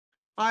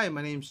Hi,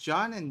 my name is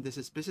John and this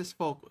is Business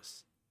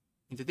Focus.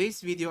 In today's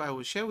video, I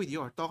will share with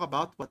you or talk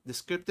about what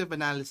descriptive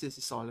analysis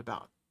is all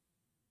about.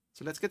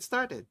 So let's get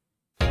started.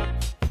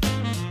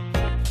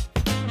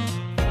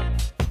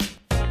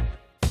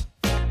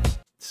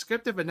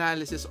 Descriptive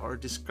analysis or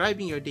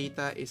describing your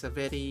data is a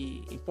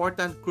very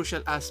important,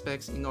 crucial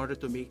aspect in order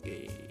to make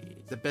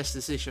the best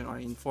decision or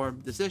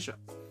informed decision.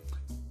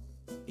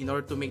 In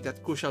order to make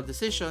that crucial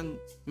decision,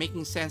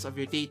 making sense of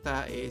your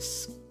data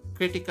is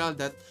critical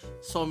that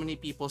so many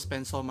people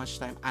spend so much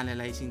time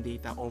analyzing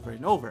data over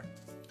and over.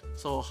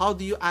 So how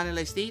do you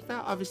analyze data?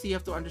 Obviously, you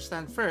have to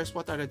understand first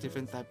what are the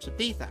different types of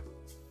data.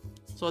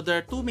 So there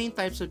are two main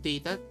types of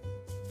data.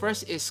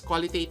 First is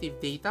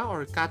qualitative data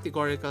or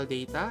categorical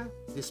data.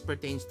 This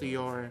pertains to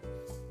your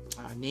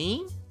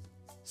name,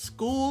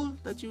 school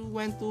that you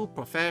went to,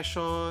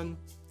 profession,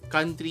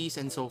 countries,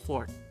 and so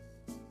forth.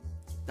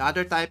 The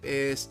other type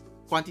is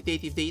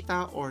quantitative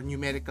data or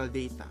numerical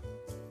data.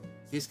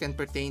 This can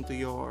pertain to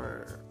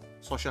your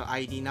social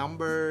ID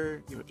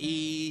number, your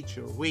age,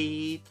 your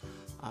weight,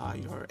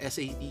 your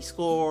SAT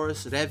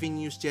scores,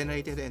 revenues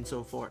generated, and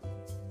so forth.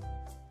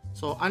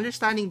 So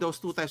understanding those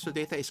two types of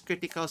data is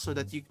critical so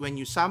that when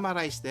you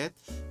summarize that,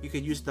 you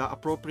can use the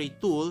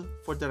appropriate tool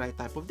for the right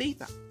type of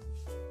data.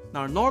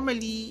 Now,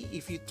 normally,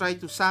 if you try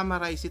to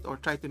summarize it or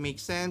try to make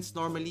sense,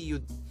 normally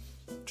you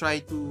try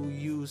to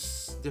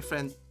use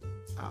different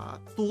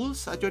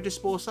tools at your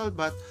disposal,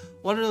 but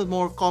one of the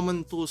more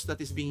common tools that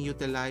is being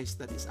utilized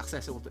that is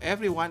accessible to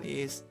everyone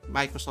is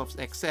Microsoft's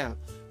Excel,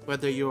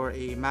 whether you're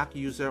a Mac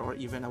user or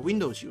even a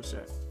Windows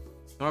user.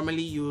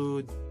 Normally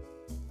you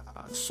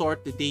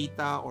sort the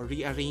data or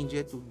rearrange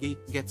it to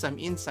get some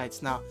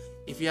insights. Now,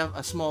 if you have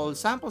a small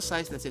sample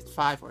size, let's say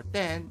 5 or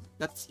 10,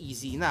 that's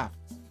easy enough.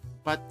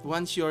 But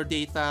once your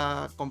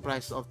data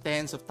comprises of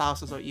tens of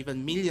thousands or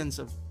even millions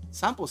of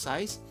sample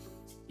size,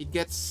 it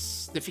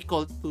gets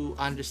difficult to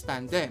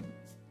understand them.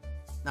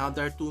 Now,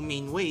 there are two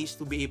main ways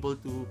to be able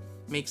to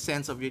make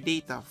sense of your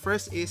data.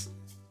 First is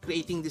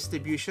creating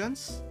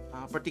distributions,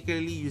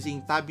 particularly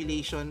using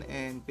tabulation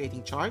and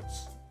creating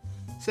charts.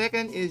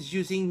 Second is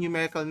using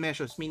numerical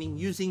measures, meaning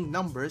using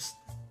numbers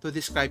to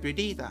describe your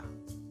data.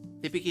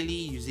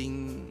 Typically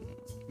using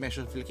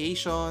measures of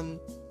location,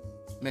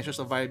 measures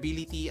of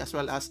variability, as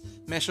well as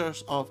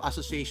measures of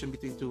association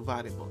between two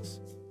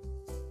variables.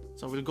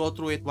 So we'll go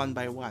through it one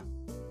by one.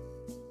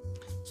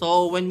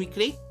 So when we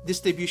create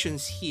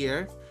distributions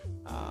here,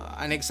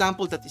 an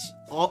example that is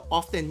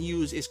often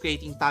used is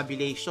creating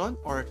tabulation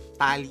or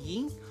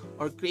tallying,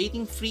 or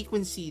creating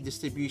frequency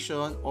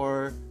distribution,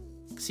 or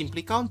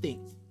simply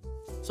counting.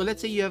 So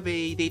let's say you have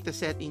a data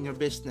set in your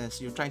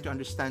business. You're trying to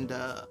understand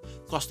the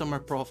customer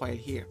profile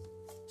here.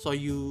 So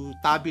you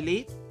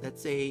tabulate,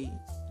 let's say,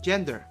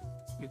 gender.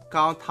 You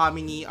count how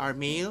many are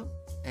male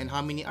and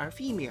how many are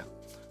female.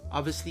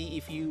 Obviously,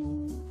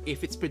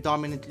 if it's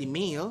predominantly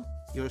male,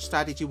 your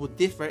strategy would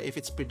differ. If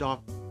it's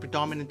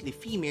predominantly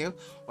female,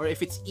 or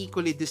if it's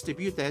equally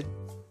distributed,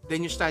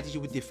 then your strategy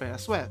would differ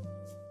as well.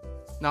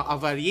 Now, a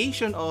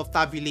variation of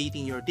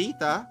tabulating your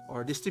data,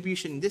 or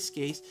distribution in this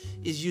case,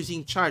 is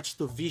using charts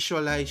to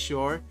visualize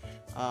your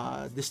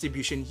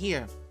distribution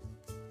here.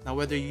 Now,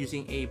 whether you're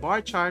using a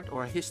bar chart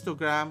or a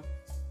histogram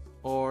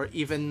or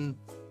even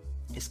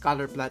a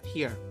scatter plot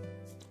here.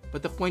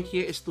 But the point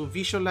here is to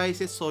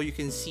visualize it so you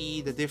can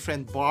see the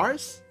different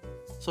bars,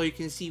 so you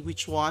can see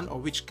which one or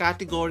which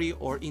category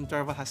or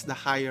interval has the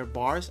higher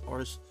bars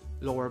or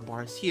lower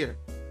bars here.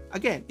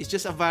 Again, it's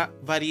just a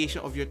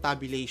variation of your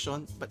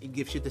tabulation, but it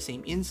gives you the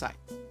same insight.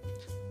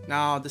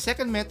 Now, the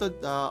second method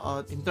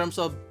in terms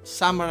of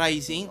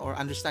summarizing or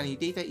understanding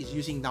data is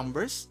using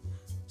numbers.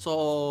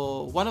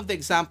 So one of the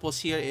examples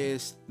here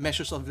is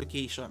measures of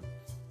location.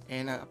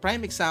 And a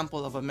prime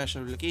example of a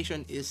measure of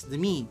location is the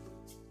mean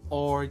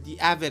or the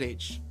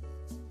average.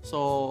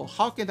 So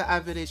how can the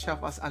average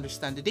help us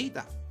understand the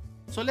data?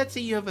 So let's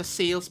say you have a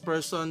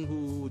salesperson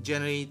who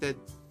generated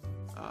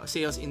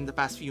sales in the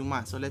past few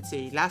months. So let's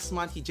say last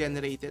month he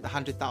generated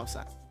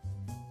 100,000.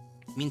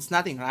 Means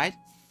nothing, right?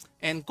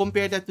 And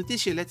compare that to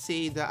this year. Let's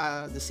say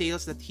the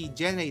sales that he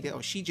generated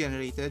or she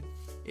generated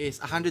is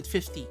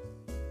 150.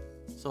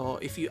 So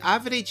if you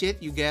average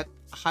it, you get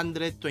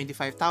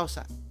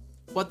 125,000.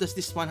 What does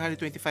this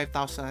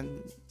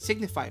 125,000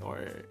 signify,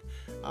 or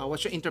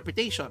what's your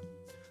interpretation?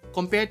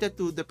 Compared that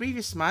to the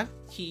previous month,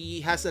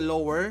 he has a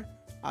lower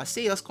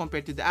sales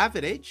compared to the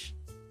average,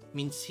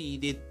 means he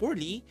did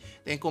poorly.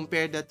 Then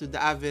compare that to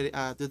the average,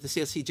 to the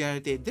sales he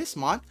generated this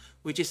month,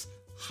 which is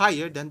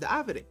higher than the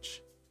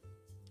average.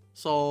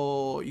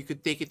 So you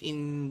could take it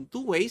in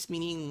two ways,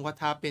 meaning what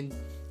happened,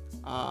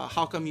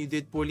 how come you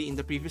did poorly in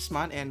the previous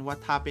month, and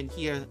what happened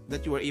here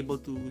that you were able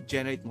to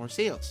generate more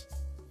sales.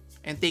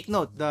 And take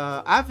note,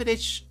 the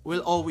average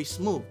will always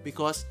move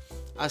because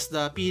as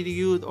the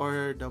period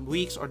or the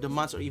weeks or the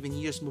months or even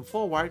years move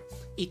forward,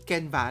 it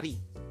can vary.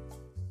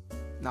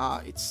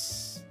 Now,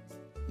 it's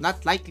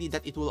not likely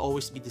that it will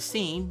always be the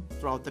same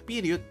throughout the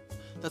period.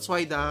 That's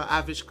why the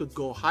average could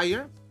go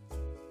higher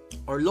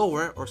or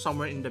lower or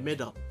somewhere in the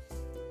middle.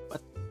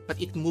 But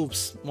it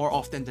moves more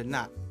often than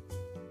not.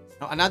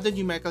 Now, another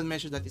numerical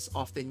measure that is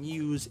often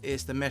used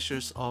is the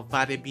measures of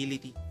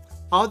variability.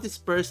 How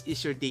dispersed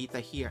is your data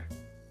here?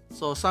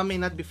 So some may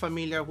not be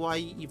familiar why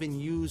even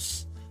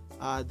use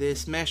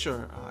this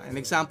measure. An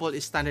example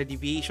is standard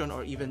deviation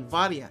or even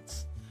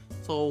variance.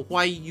 So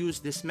why use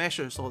this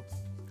measure? So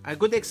a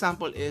good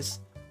example is,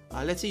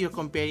 let's say you're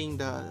comparing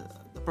the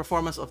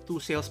performance of two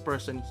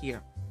salesperson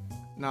here.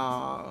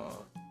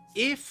 Now,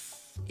 if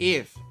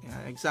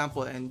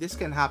example, and this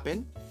can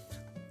happen,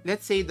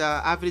 let's say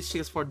the average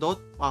sales for both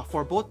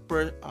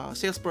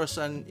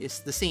salesperson is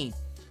the same.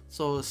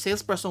 So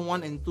salesperson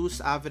 1 and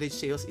 2's average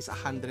sales is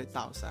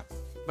 100,000.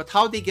 But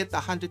how they get the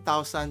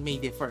 100,000 may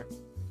differ.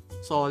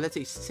 So let's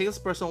say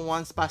salesperson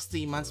 1's past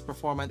 3 months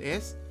performance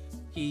is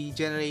he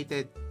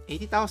generated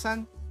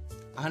 80,000,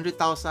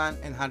 100,000,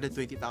 and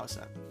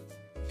 120,000.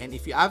 And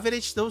if you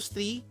average those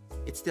three,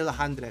 it's still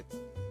 100.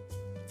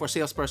 For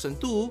salesperson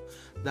 2,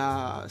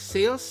 the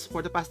sales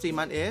for the past 3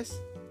 months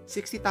is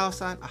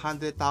 60,000,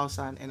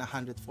 100,000, and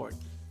 140.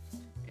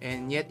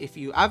 And yet, if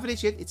you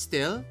average it, it's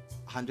still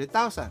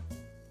 100,000.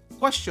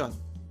 Question: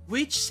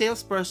 which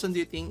salesperson do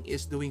you think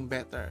is doing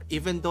better,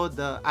 even though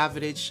the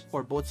average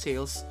for both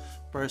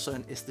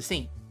salesperson is the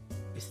same?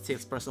 Is it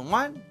salesperson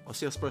 1 or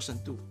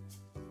salesperson 2?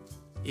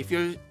 If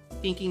you're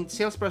thinking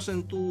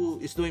salesperson 2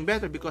 is doing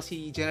better because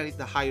he generated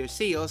the higher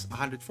sales,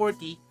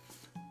 140,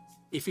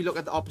 if you look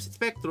at the opposite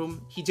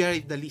spectrum, he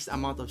generated the least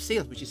amount of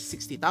sales, which is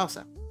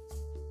 60,000.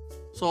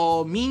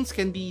 So means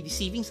can be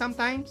deceiving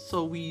sometimes,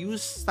 so we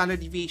use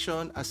standard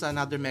deviation as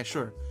another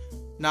measure.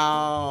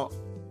 Now,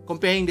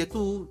 comparing the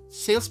two,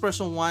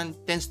 salesperson 1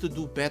 tends to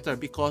do better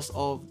because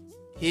of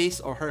his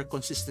or her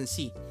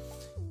consistency.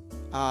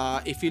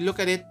 If you look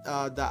at it,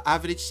 the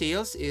average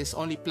sales is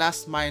only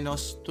plus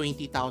minus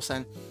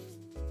 20,000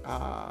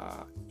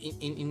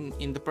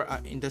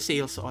 in the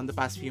sales on the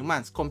past few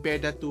months. Compare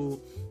that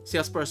to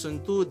salesperson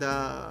 2,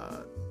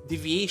 the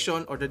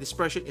deviation or the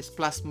dispersion is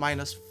plus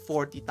minus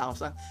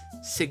 40,000,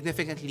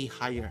 significantly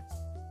higher.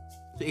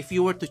 So if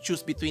you were to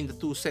choose between the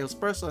two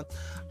salesperson,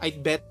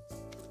 I'd bet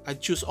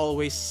I'd choose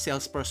always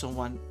salesperson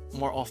 1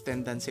 more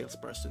often than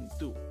salesperson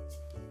 2.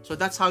 So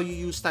that's how you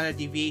use standard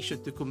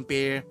deviation to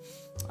compare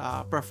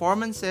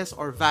performances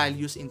or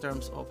values in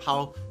terms of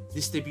how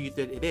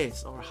distributed it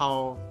is or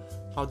how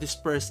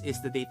dispersed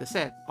is the data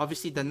set.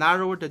 Obviously, the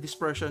narrower the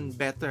dispersion,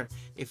 better.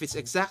 If it's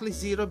exactly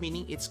 0,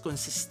 meaning it's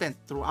consistent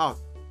throughout.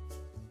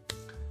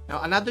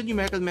 Now, another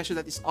numerical measure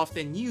that is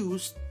often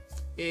used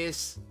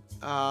is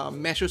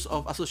measures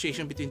of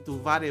association between two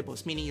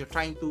variables, meaning you're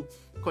trying to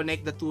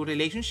connect the two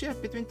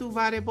relationship between two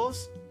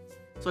variables.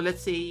 So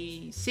let's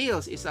say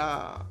sales is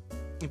a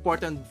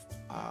important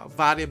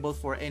variable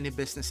for any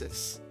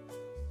businesses.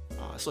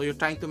 So you're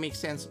trying to make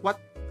sense what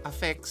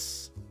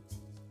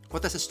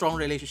has a strong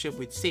relationship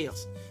with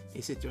sales.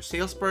 Is it your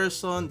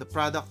salesperson, the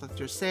product that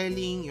you're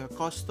selling, your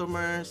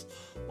customers,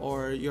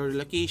 or your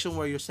location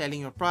where you're selling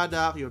your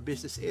product, your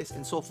business is,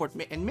 and so forth,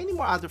 and many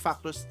more other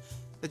factors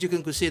that you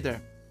can consider.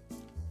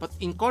 But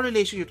in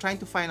correlation, you're trying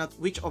to find out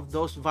which of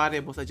those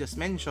variables I just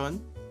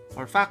mentioned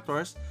or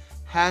factors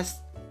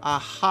has a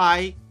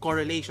high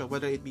correlation,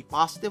 whether it be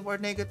positive or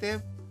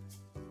negative,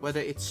 whether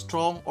it's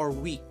strong or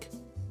weak.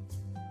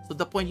 So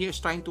the point here is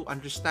trying to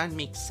understand,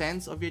 make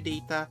sense of your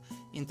data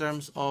in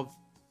terms of,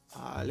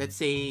 let's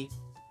say,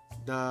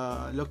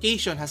 the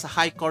location has a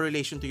high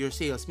correlation to your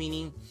sales,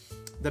 meaning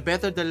the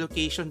better the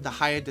location, the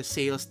higher the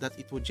sales that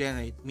it would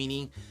generate.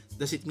 Meaning,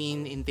 does it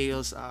mean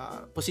entails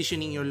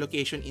positioning your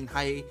location in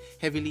high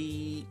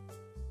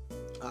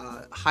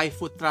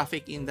foot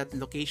traffic in that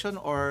location,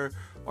 or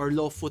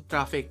low foot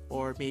traffic,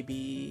 or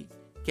maybe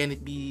can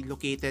it be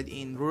located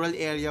in rural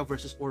area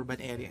versus urban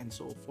area, and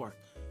so forth.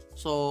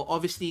 So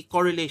obviously,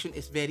 correlation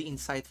is very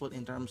insightful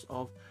in terms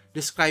of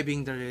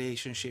describing the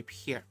relationship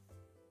here.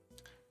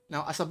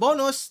 Now, as a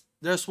bonus,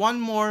 there's one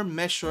more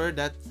measure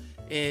that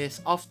is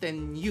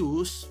often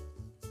used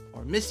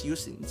or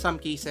misused in some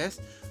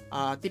cases,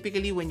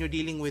 typically when you're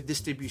dealing with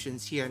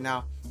distributions here.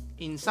 Now,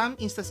 in some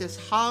instances,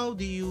 how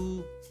do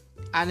you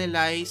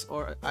analyze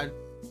or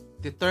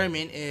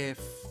determine if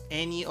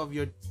any of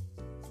your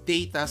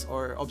data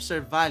or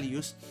observed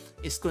values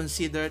is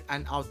considered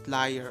an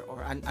outlier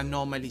or an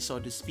anomaly, so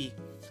to speak?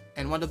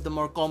 And one of the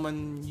more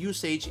common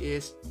usage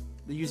is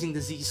using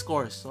the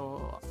z-scores,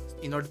 so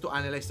in order to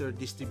analyze their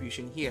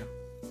distribution here.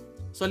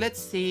 So let's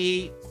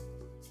say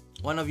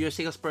one of your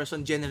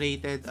salesperson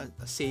generated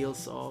a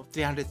sales of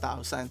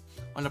 300,000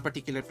 on a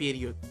particular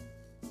period.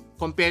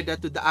 Compare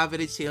that to the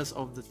average sales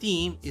of the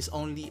team is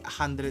only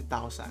 100,000.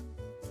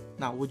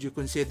 Now, would you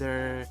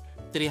consider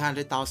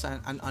 300,000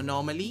 an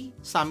anomaly?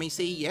 Some may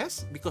say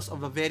yes, because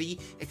of a very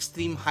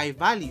extreme high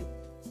value.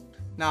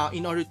 Now,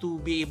 in order to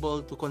be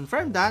able to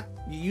confirm that,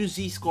 you use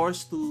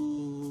z-scores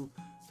to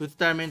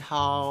determine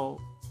how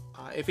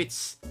if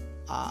it's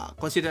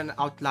considered an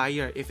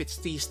outlier, if it's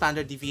 3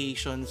 standard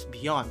deviations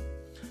beyond.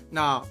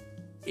 Now,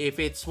 if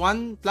it's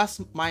 1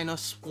 plus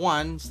minus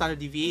 1 standard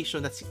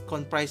deviation, that's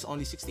comprised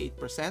only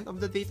 68% of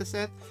the data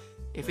set.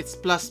 If it's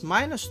plus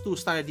minus 2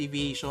 standard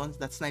deviations,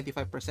 that's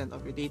 95%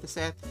 of your data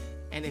set.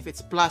 And if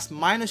it's plus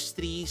minus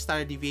 3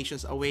 standard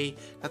deviations away,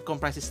 that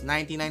comprises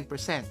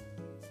 99%.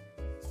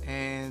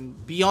 And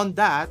beyond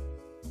that,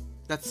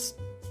 that's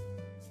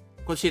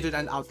considered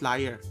an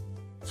outlier.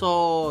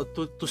 So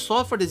to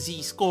solve for the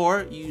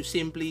z-score, you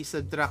simply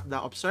subtract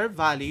the observed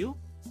value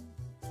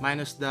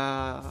minus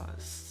the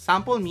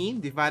sample mean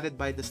divided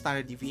by the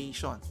standard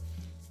deviation.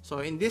 So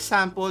in this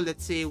sample,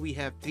 let's say we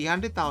have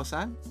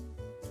 300,000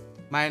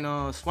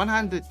 minus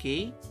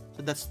 100k,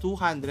 so that's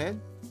 200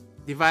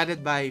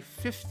 divided by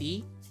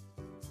 50,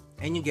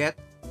 and you get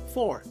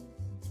 4.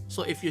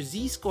 So if your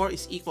z-score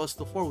is equals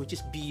to 4, which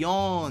is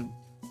beyond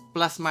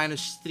plus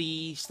minus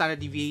 3 standard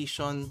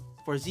deviation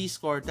for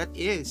z-score, that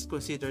is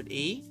considered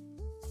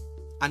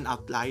an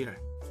outlier.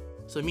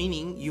 So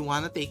meaning you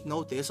want to take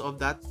notice of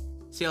that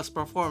sales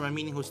performer,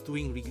 meaning who's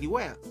doing really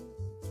well.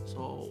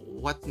 So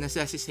what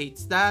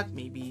necessitates that?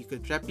 Maybe you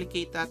could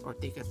replicate that or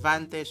take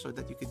advantage so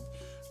that you could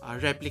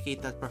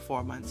replicate that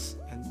performance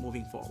and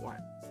moving forward.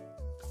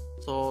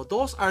 So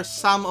those are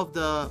some of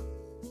the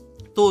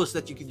tools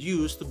that you could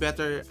use to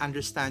better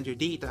understand your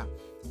data.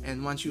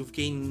 And once you've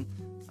gained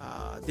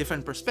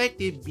different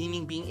perspective,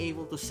 meaning being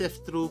able to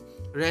sift through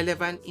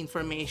relevant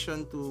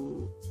information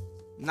to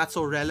not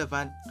so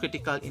relevant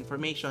critical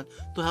information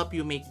to help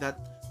you make that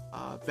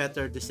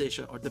better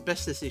decision or the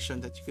best decision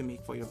that you can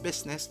make for your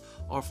business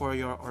or for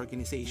your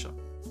organization.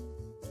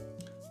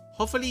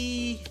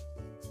 Hopefully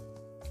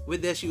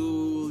with this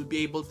you'll be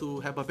able to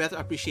have a better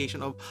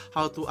appreciation of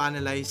how to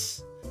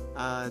analyze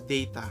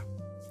data.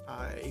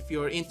 If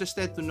you're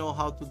interested to know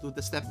how to do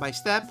the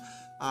step-by-step,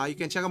 you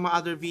can check out my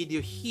other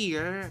video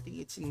here. I think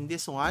it's in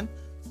this one,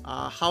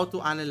 how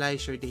to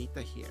analyze your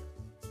data here.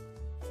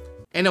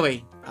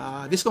 Anyway,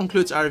 this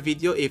concludes our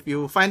video. If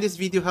you find this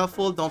video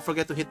helpful, don't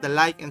forget to hit the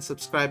like and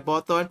subscribe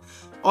button.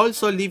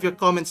 Also, leave your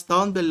comments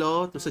down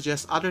below to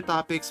suggest other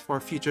topics for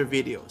future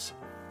videos.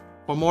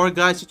 For more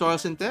guides,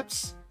 tutorials, and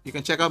tips, you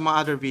can check out my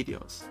other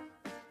videos.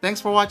 Thanks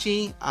for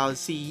watching. I'll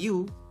see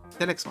you in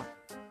the next one.